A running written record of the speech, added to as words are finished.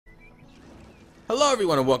Hello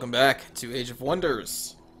everyone and welcome back to Age of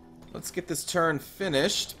Wonders. Let's get this turn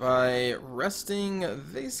finished by resting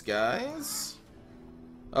these guys.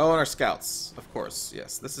 Oh, and our scouts, of course.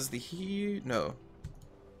 Yes, this is the no.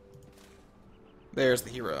 There's the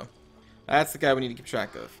hero. That's the guy we need to keep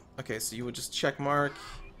track of. Okay, so you would just check mark.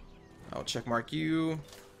 I'll check mark you.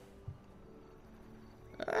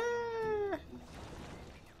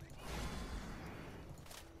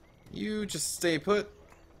 You just stay put.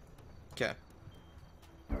 Okay.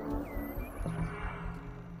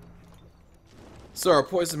 So our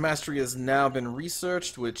poison mastery has now been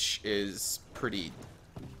researched, which is pretty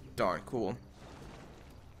darn cool.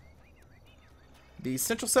 The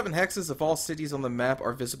central 7 hexes of all cities on the map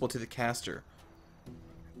are visible to the caster.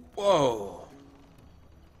 Whoa.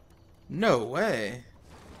 No way.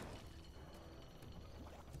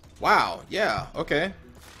 Wow, yeah, okay.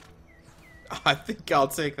 I think I'll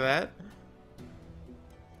take that.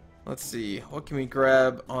 Let's see, what can we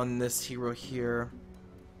grab on this hero here?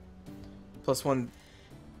 +1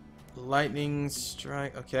 lightning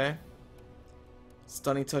strike, okay.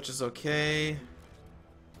 Stunning touch is okay.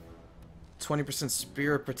 20%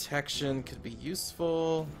 spirit protection could be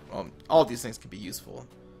useful. All these things could be useful.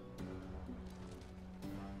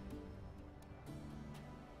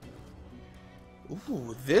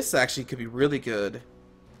 Ooh, this actually could be really good.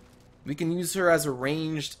 We can use her as a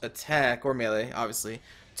ranged attack, or melee, obviously,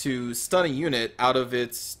 to stun a unit out of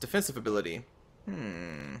its defensive ability. But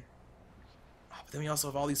then we also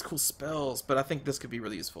have all these cool spells, but I think this could be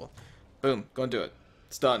really useful. Boom, go and do it.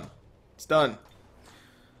 It's done. It's done.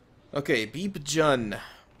 Okay, Beep Jun.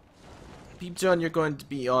 Beep Jun, you're going to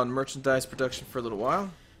be on merchandise production for a little while.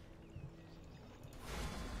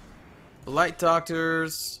 Blight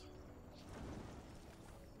Doctors.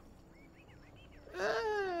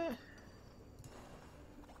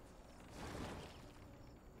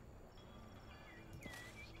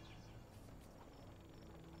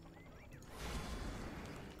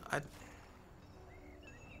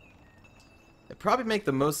 It'd probably make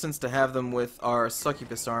the most sense to have them with our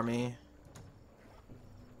succubus army.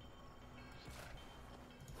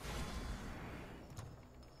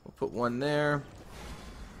 We'll put one there.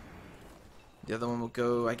 The other one will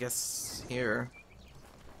go, I guess, here.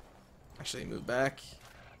 Actually, move back.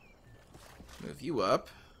 Move you up.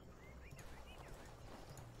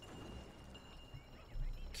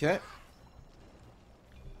 Okay.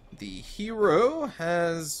 The hero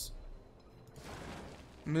has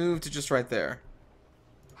moved to just right there.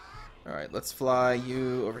 Alright, let's fly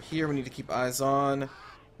you over here. We need to keep eyes on.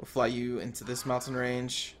 We'll fly you into this mountain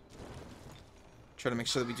range. Try to make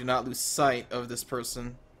sure that we do not lose sight of this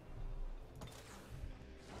person.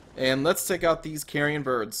 And let's take out these carrion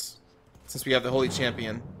birds, since we have the Holy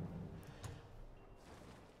Champion.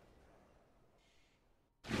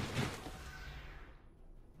 And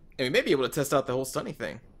we may be able to test out the whole stunning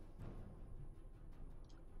thing.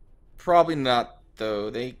 Probably not, though.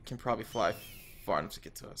 They can probably fly far enough to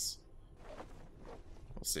get to us.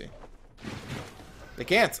 We'll see. They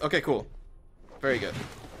can't! Okay, cool. Very good.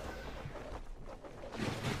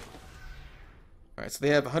 Alright, so they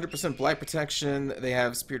have 100% blight protection. They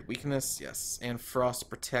have spirit weakness, yes. And frost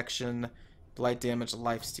protection, blight damage,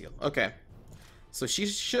 lifesteal. Okay. So she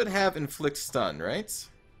should have inflict stun, right?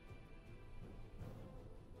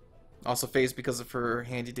 Also phased because of her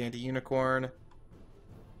handy dandy unicorn.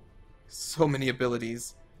 So many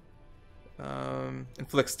abilities.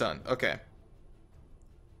 Inflict stun. Okay.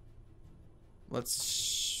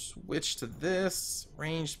 Let's switch to this.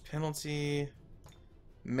 Ranged penalty.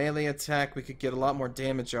 Melee attack. We could get a lot more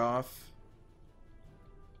damage off.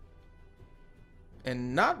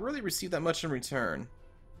 And not really receive that much in return.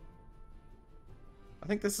 I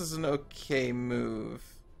think this is an okay move.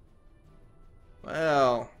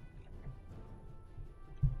 Well.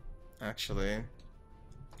 Actually.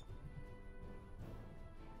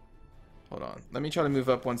 Hold on. Let me try to move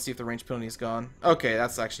up one, see if the range penalty is gone. Okay,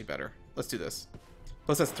 that's actually better. Let's do this.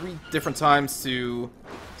 Plus, that's 3 different times to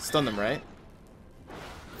stun them, right?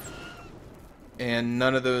 And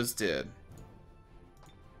none of those did.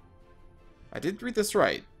 I did read this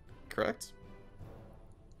right, correct?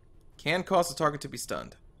 Can cause the target to be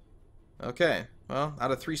stunned. Okay, well,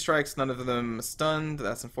 out of 3 strikes, none of them stunned.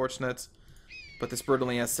 That's unfortunate. But this bird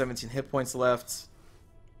only has 17 hit points left.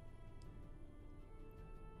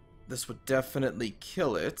 This would definitely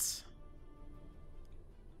kill it.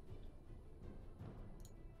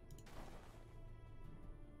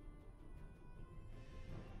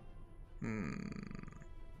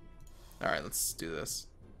 Alright, let's do this.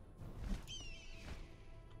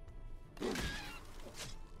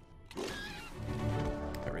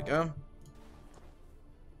 There we go.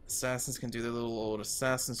 Assassins can do their little old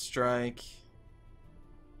assassin strike.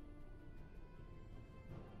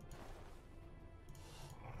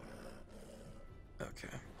 Okay.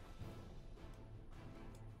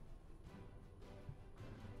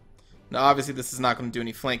 Now, obviously, this is not going to do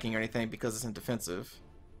any flanking or anything because it's in defensive.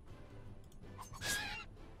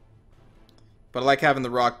 But I like having the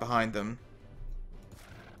rock behind them.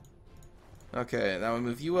 Okay, now we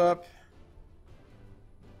move you up.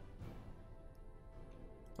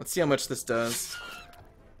 Let's see how much this does.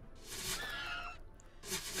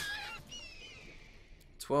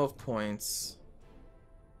 12 points.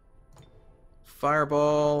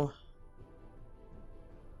 Fireball.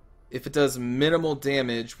 If it does minimal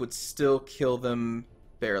damage, would still kill them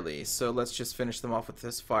barely. So let's just finish them off with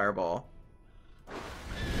this fireball.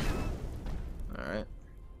 Alright.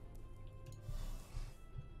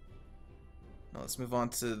 Now let's move on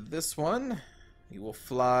to this one. You will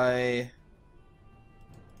fly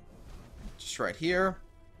just right here.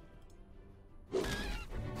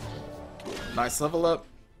 Nice level up.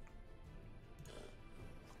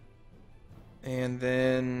 And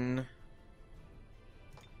then...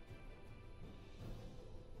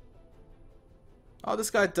 oh, this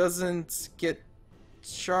guy doesn't get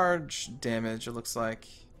charge damage, it looks like.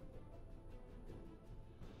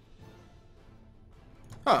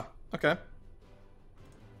 Huh, okay.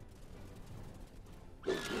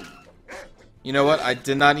 You know what? I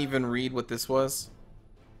did not even read what this was.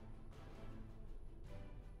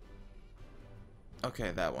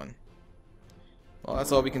 Okay, that one. Well,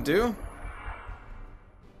 that's all we can do.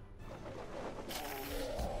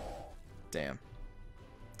 Damn.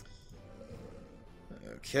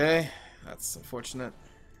 Okay, that's unfortunate.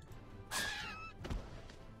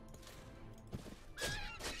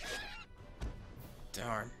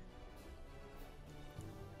 Darn.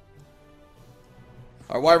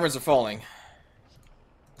 Our wyverns are falling.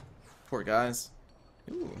 Poor guys.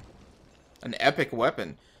 Ooh. An epic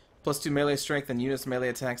weapon. +2 melee strength and units melee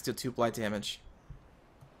attacks deal 2 blight damage.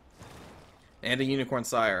 And a unicorn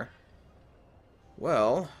sire.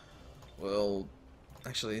 Well,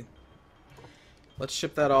 actually, let's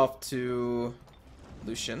ship that off to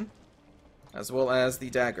Lucian, as well as the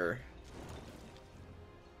dagger.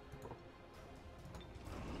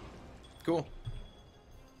 Cool.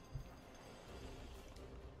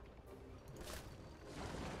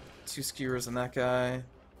 Two skewers on that guy.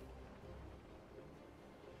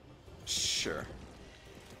 Sure.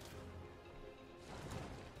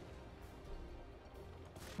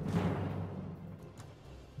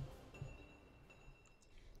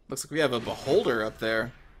 Looks like we have a beholder up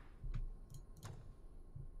there.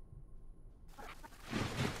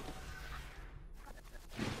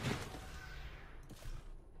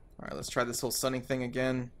 Alright, let's try this whole stunning thing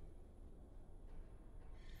again.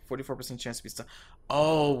 44% chance to be stunned.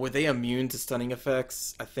 Oh, were they immune to stunning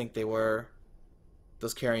effects? I think they were.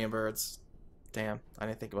 Those carrion birds. Damn, I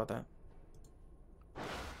didn't think about that.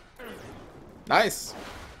 Nice!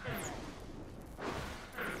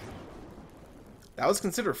 That was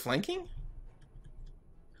considered flanking?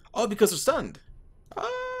 Oh, because they're stunned.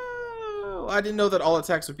 Oh, I didn't know that all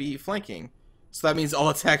attacks would be flanking. So that means all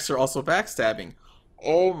attacks are also backstabbing.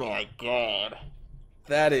 Oh my god.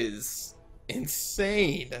 That is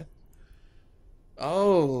insane.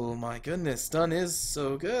 Oh my goodness, stun is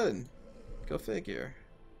so good. Go figure.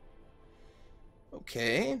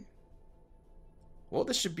 Okay. Well,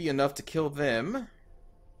 this should be enough to kill them.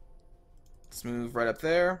 Let's move right up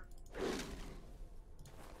there.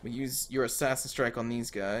 We use your assassin strike on these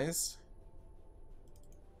guys.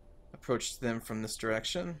 Approach them from this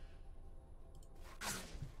direction.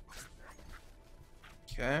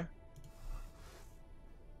 Okay.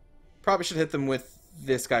 Probably should hit them with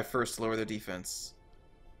this guy first to lower their defense.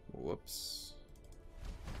 Whoops.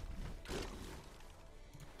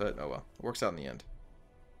 But, oh well. It works out in the end.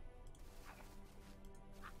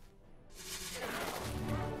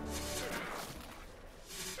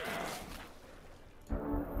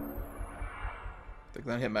 They're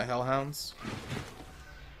gonna hit my hellhounds.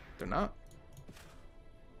 They're not.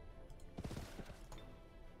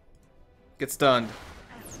 Get stunned.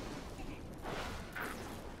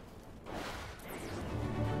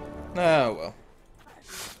 Oh well.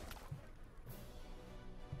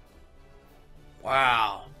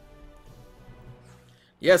 Wow.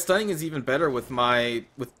 Yeah, stunning is even better with a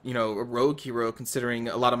rogue hero, considering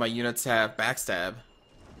a lot of my units have backstab.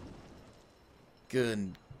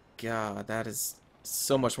 Good God, that is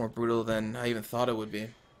so much more brutal than I even thought it would be.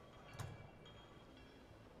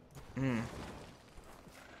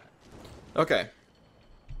 Okay.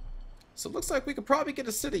 So it looks like we could probably get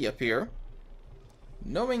a city up here.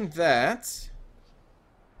 Knowing that,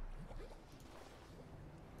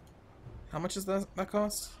 How much is that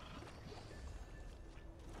cost?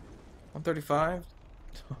 135?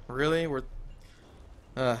 Really? We're...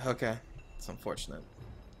 okay. It's unfortunate.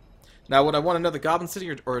 Now, would I want another Goblin City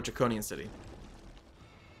or a Draconian City?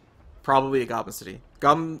 Probably a Goblin City.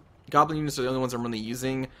 Goblin units are the only ones I'm really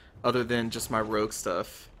using, other than just my rogue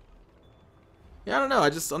stuff. Yeah, I don't know.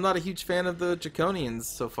 I'm not a huge fan of the Draconians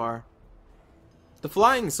so far. The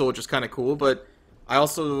flying soldier's kind of cool, but I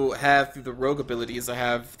also have, through the rogue abilities, I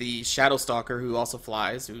have the Shadow Stalker who also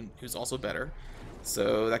flies, who's also better.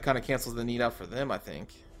 So that kind of cancels the need out for them, I think.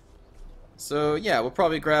 So yeah, we'll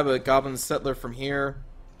probably grab a Goblin Settler from here.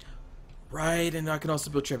 Right, and I can also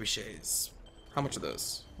build trebuchets. How much are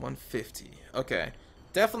those? 150. Okay.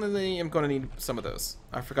 Definitely am going to need some of those.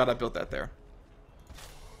 I forgot I built that there.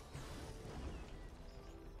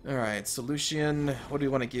 Alright, so Lucian, what do we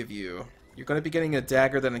want to give you? You're going to be getting a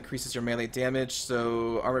dagger that increases your melee damage,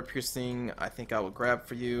 so armor piercing I think I will grab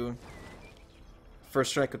for you.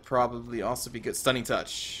 First strike could probably also be good. Stunning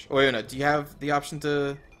touch. Oh, wait, no, do you have the option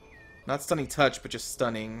to... Not stunning touch, but just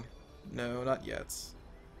stunning. No, not yet.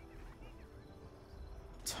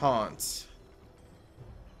 Taunt.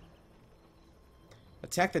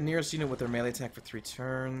 Attack the nearest unit with their melee attack for 3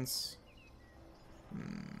 turns.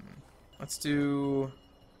 Let's do...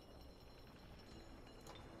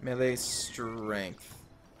 melee strength.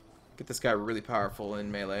 Get this guy really powerful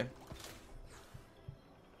in melee.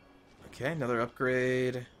 Okay, another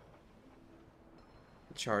upgrade.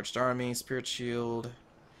 Charged army, spirit shield.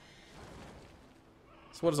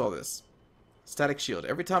 So what is all this? Static shield.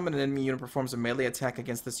 Every time an enemy unit performs a melee attack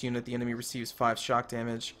against this unit, the enemy receives 5 shock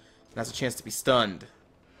damage and has a chance to be stunned.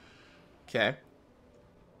 Okay.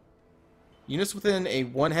 Units within a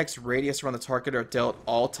 1 hex radius around the target are dealt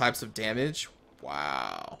all types of damage.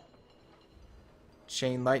 Wow.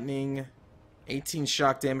 Chain lightning. 18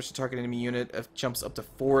 shock damage to target enemy unit jumps up to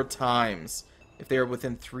 4 times if they are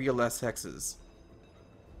within 3 or less hexes.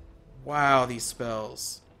 Wow, these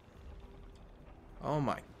spells. Oh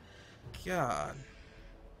my god.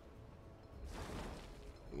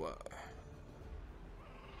 Whoa.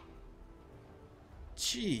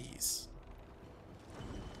 Jeez.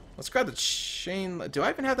 Let's grab the chain. Do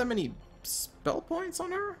I even have that many spell points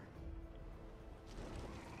on her?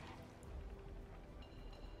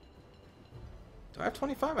 Do I have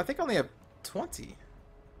 25? I think I only have 20.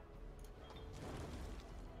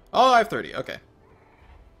 Oh, I have 30. Okay.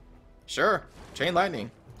 Sure. Chain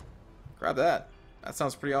lightning. Grab that. That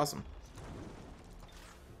sounds pretty awesome.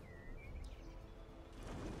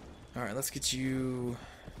 Alright, let's get you...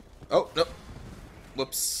 Oh, nope.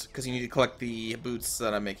 Whoops. Because you need to collect the boots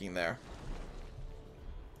that I'm making there.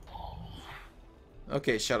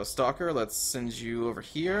 Okay, Shadow Stalker, let's send you over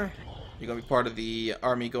here. You're going to be part of the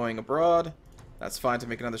army going abroad. That's fine to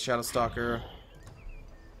make another Shadow Stalker.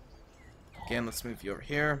 Again, let's move you over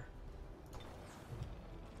here.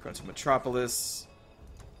 Go to Metropolis.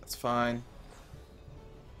 That's fine.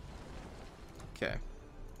 Okay.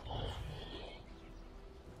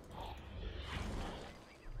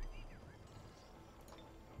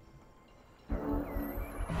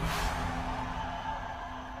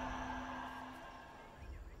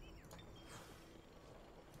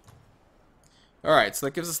 Alright, so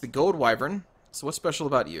that gives us the Gold Wyvern. So what's special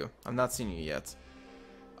about you? I'm not seeing you yet.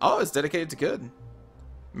 Oh, it's dedicated to good.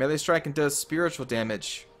 Melee strike and does spiritual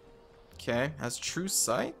damage. Okay, has true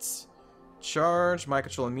sight. Charge, mind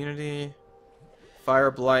control immunity.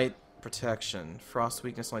 Fire blight, protection. Frost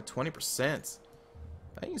weakness only 20%.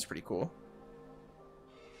 I think it's pretty cool.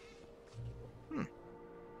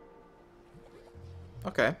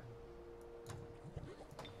 Okay.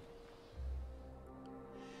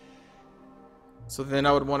 So then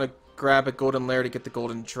I would want to grab a golden lair to get the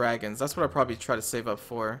golden dragons. That's what I'd probably try to save up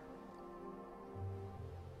for.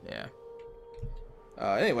 Yeah.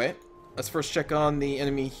 Anyway, let's first check on the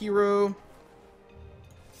enemy hero.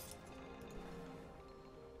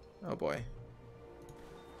 Oh boy.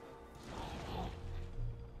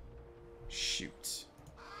 Shoot.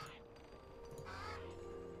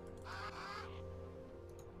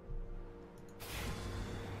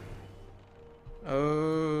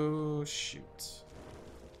 Oh, shoot.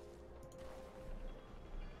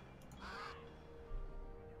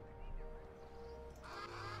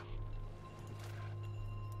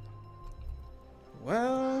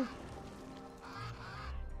 Well...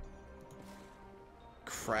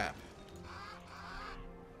 crap.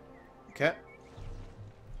 Okay.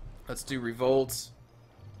 Let's do revolt.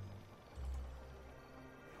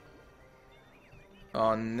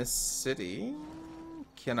 On this city?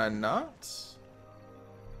 Can I not?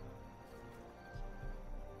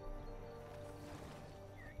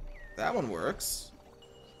 That one works.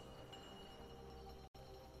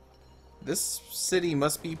 This city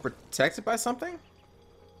must be protected by something?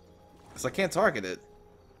 Because I can't target it.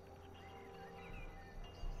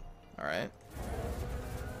 Alright.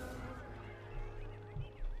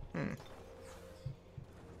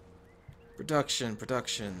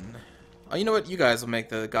 Production. Oh, you know what? You guys will make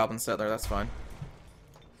the Goblin Settler. That's fine.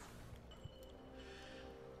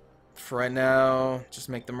 For right now, just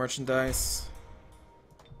make the merchandise.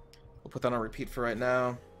 We'll put that on repeat for right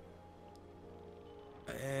now.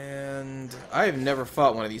 And I've never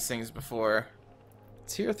fought one of these things before.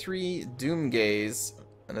 Tier 3 Doomgaze.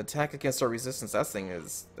 An attack against our resistance.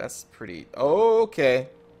 That's pretty... Oh, okay.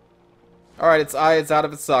 Alright, its eye is out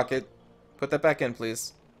of its socket. Put that back in,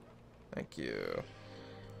 please. Thank you.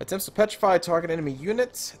 Attempts to petrify target enemy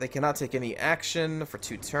unit. They cannot take any action for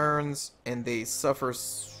 2 turns. And they suffer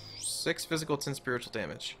 6 physical, 10 spiritual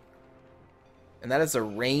damage. And that is a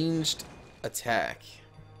ranged attack.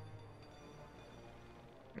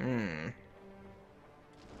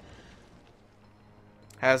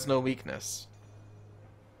 Has no weakness.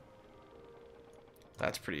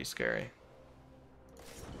 That's pretty scary.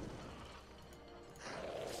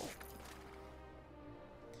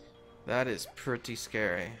 That is pretty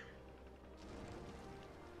scary.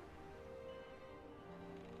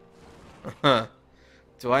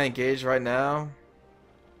 Do I engage right now?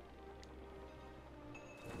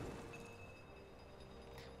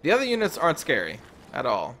 The other units aren't scary at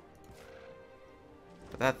all.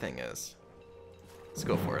 But that thing is. Let's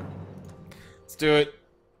go for it. Let's do it.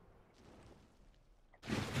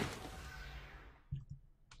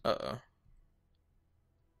 Uh-oh.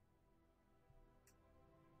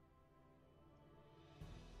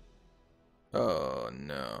 Oh,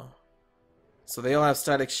 no. So they all have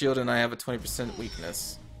static shield and I have a 20%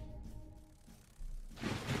 weakness.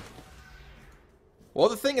 Well,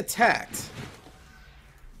 the thing attacked.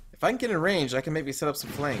 If I can get in range, I can maybe set up some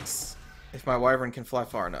flanks. If my wyvern can fly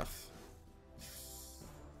far enough.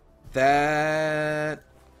 That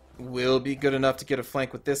will be good enough to get a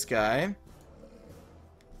flank with this guy.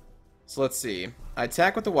 So let's see. I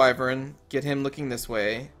attack with the wyvern, get him looking this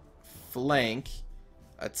way. Flank.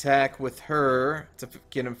 Attack with her to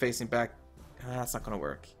get him facing back. That's not going to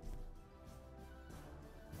work.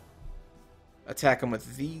 Attack him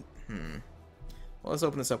with the... Well, let's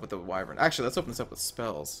open this up with the wyvern. Actually, let's open this up with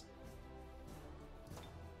spells.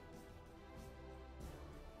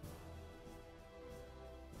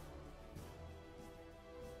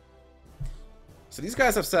 So these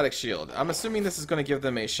guys have static shield. I'm assuming this is going to give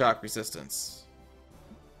them a shock resistance.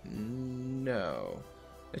 No.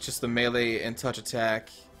 It's just the melee and touch attack.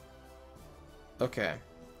 Okay.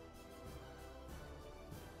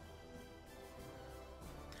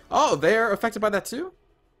 Oh, they're affected by that too?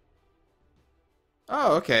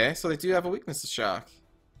 Oh, okay. So they do have a weakness to shock.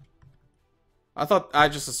 I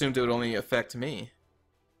just assumed it would only affect me.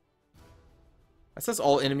 It says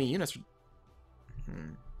all enemy units.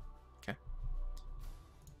 Okay.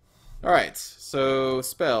 Alright, so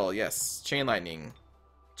spell, yes. Chain lightning.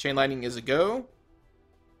 Chain lightning is a go.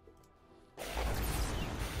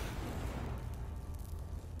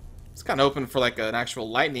 It's kind of open for like an actual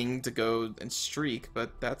lightning to go and streak,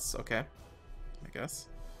 but that's okay, I guess.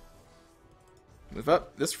 Move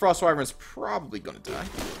up. This Frost Wyvern is probably going to die.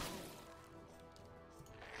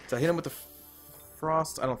 Did I hit him with the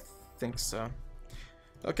Frost? I don't think so.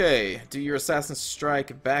 Okay, do your Assassin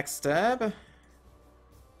Strike backstab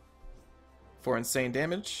for insane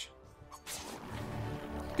damage.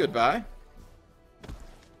 Goodbye.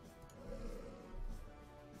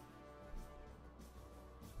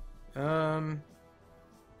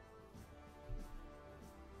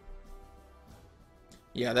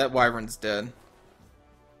 Yeah, that wyvern's dead.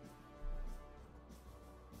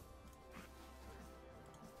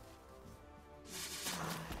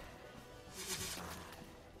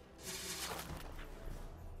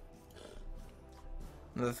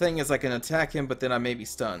 And the thing is, I can attack him, but then I may be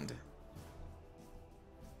stunned.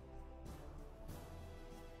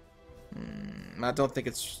 I don't think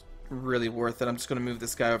it's really worth it. I'm just going to move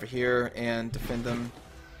this guy over here and defend him.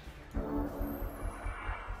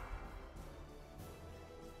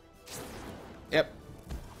 Yep.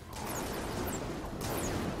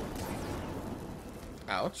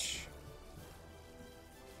 Ouch.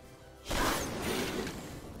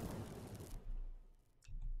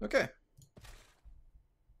 Okay.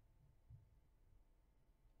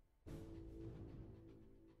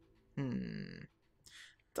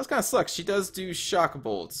 Does kind of suck. She does do shock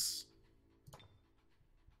bolts.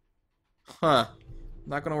 Huh.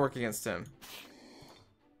 Not gonna work against him.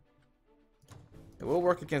 It will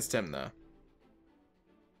work against him, though.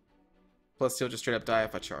 Plus, he'll just straight up die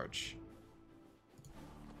if I charge.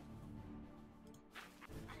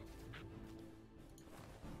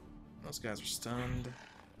 Those guys are stunned.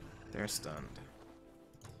 They're stunned.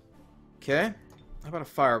 Okay. How about a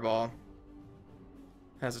fireball?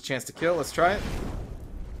 Has a chance to kill. Let's try it.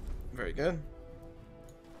 Very good.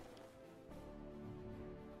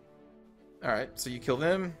 Alright, so you kill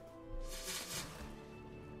them.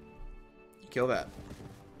 You kill that.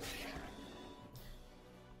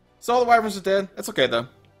 So all the wyverns are dead. That's okay, though.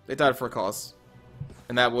 They died for a cause.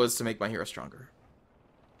 And that was to make my hero stronger.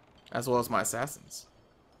 As well as my assassins.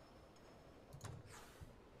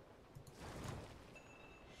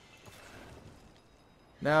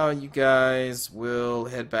 Now you guys will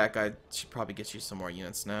head back. I should probably get you some more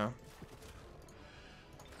units now.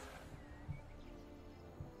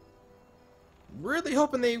 Really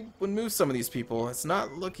hoping they would move some of these people. It's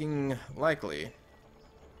not looking likely.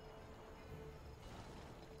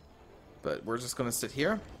 But we're just going to sit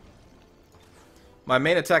here. My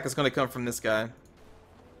main attack is going to come from this guy.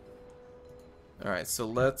 Alright, so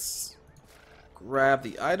let's grab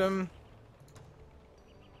the item.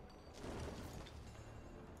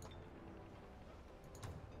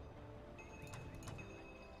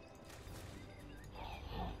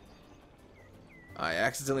 I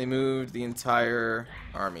accidentally moved the entire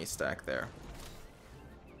army stack there.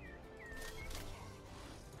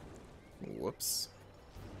 Whoops.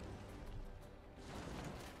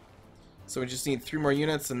 So we just need 3 more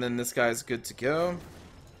units and then this guy's good to go.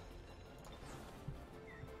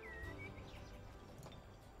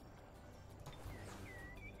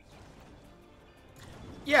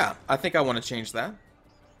 Yeah, I think I want to change that.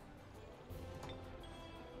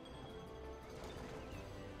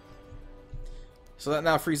 So that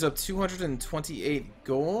now frees up 228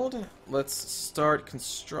 gold. Let's start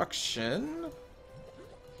construction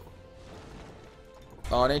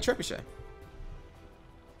on a trebuchet.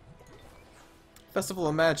 Festival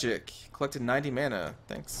of Magic. Collected 90 mana.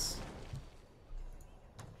 Thanks.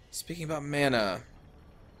 Speaking about mana,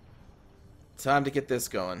 time to get this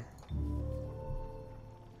going.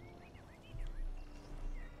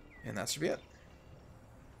 And that should be it.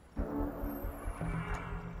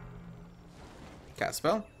 Cast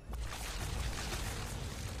spell.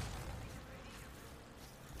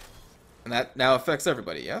 And that now affects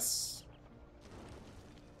everybody, yes?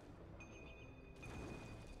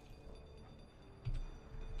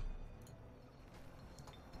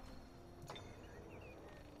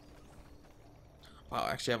 Wow,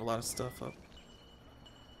 I actually have a lot of stuff up.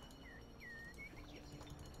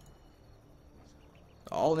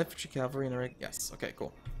 All infantry, cavalry, and the rig. Yes, okay,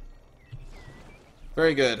 cool.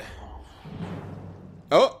 Very good.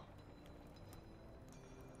 Oh!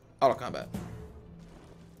 Auto combat.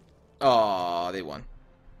 Aw, they won.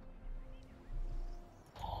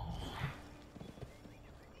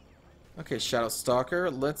 Okay, Shadow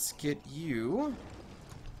Stalker, let's get you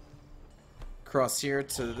across here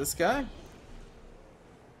to this guy.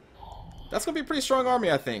 That's gonna be a pretty strong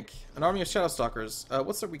army, I think. An army of Shadow Stalkers.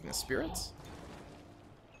 What's their weakness? Spirits?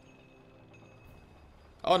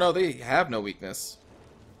 Oh no, they have no weakness.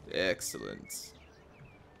 Excellent.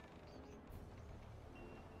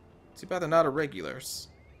 Too bad they're not irregulars.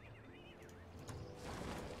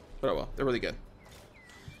 But oh well, they're really good.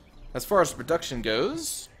 As far as production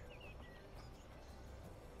goes,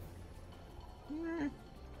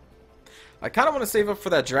 I kind of want to save up for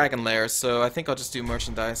that dragon lair, so I think I'll just do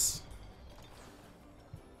merchandise.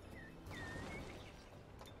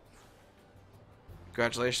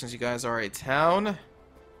 Congratulations, you guys are a town.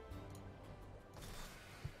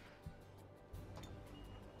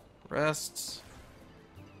 Rest.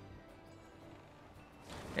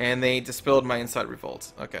 And they dispelled my inside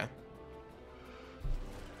revolt. Okay.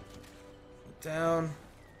 Down.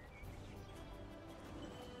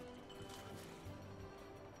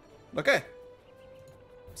 Okay.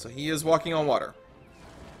 So he is walking on water.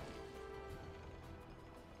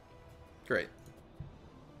 Great.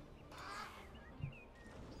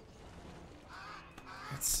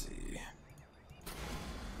 Let's see.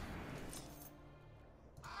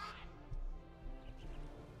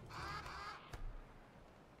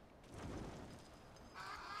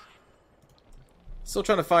 Still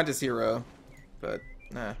trying to find his hero, but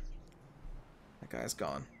nah. That guy's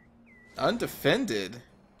gone. Undefended?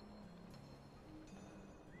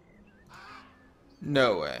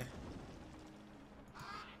 No way.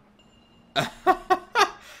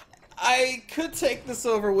 I could take this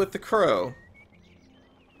over with the crow.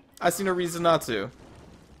 I see no reason not to.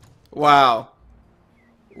 Wow.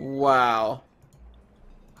 Wow.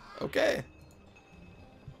 Okay.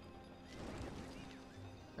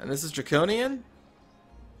 And this is Draconian?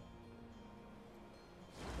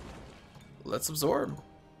 Let's absorb.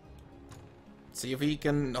 See if he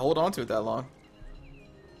can hold on to it that long.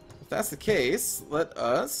 that's the case, let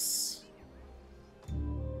us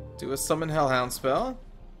do a summon Hellhound spell.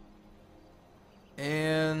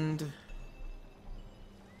 And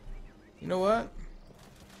you know what?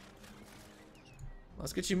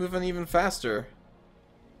 Let's get you moving even faster.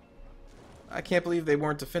 I can't believe they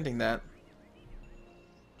weren't defending that.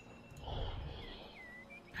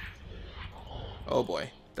 Oh boy.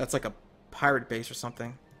 That's like a pirate base or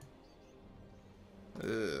something.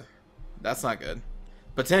 Ugh. That's not good.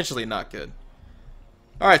 Potentially not good.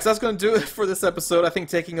 Alright, so that's going to do it for this episode. I think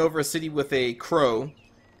taking over a city with a crow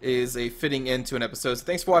is a fitting end to an episode. So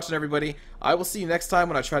thanks for watching, everybody. I will see you next time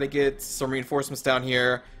when I try to get some reinforcements down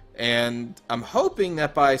here. And I'm hoping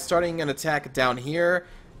that by starting an attack down here,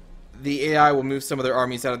 the AI will move some of their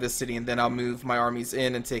armies out of this city, and then I'll move my armies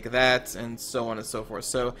in and take that, and so on and so forth.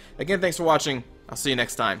 So, again, thanks for watching. I'll see you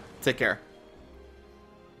next time. Take care.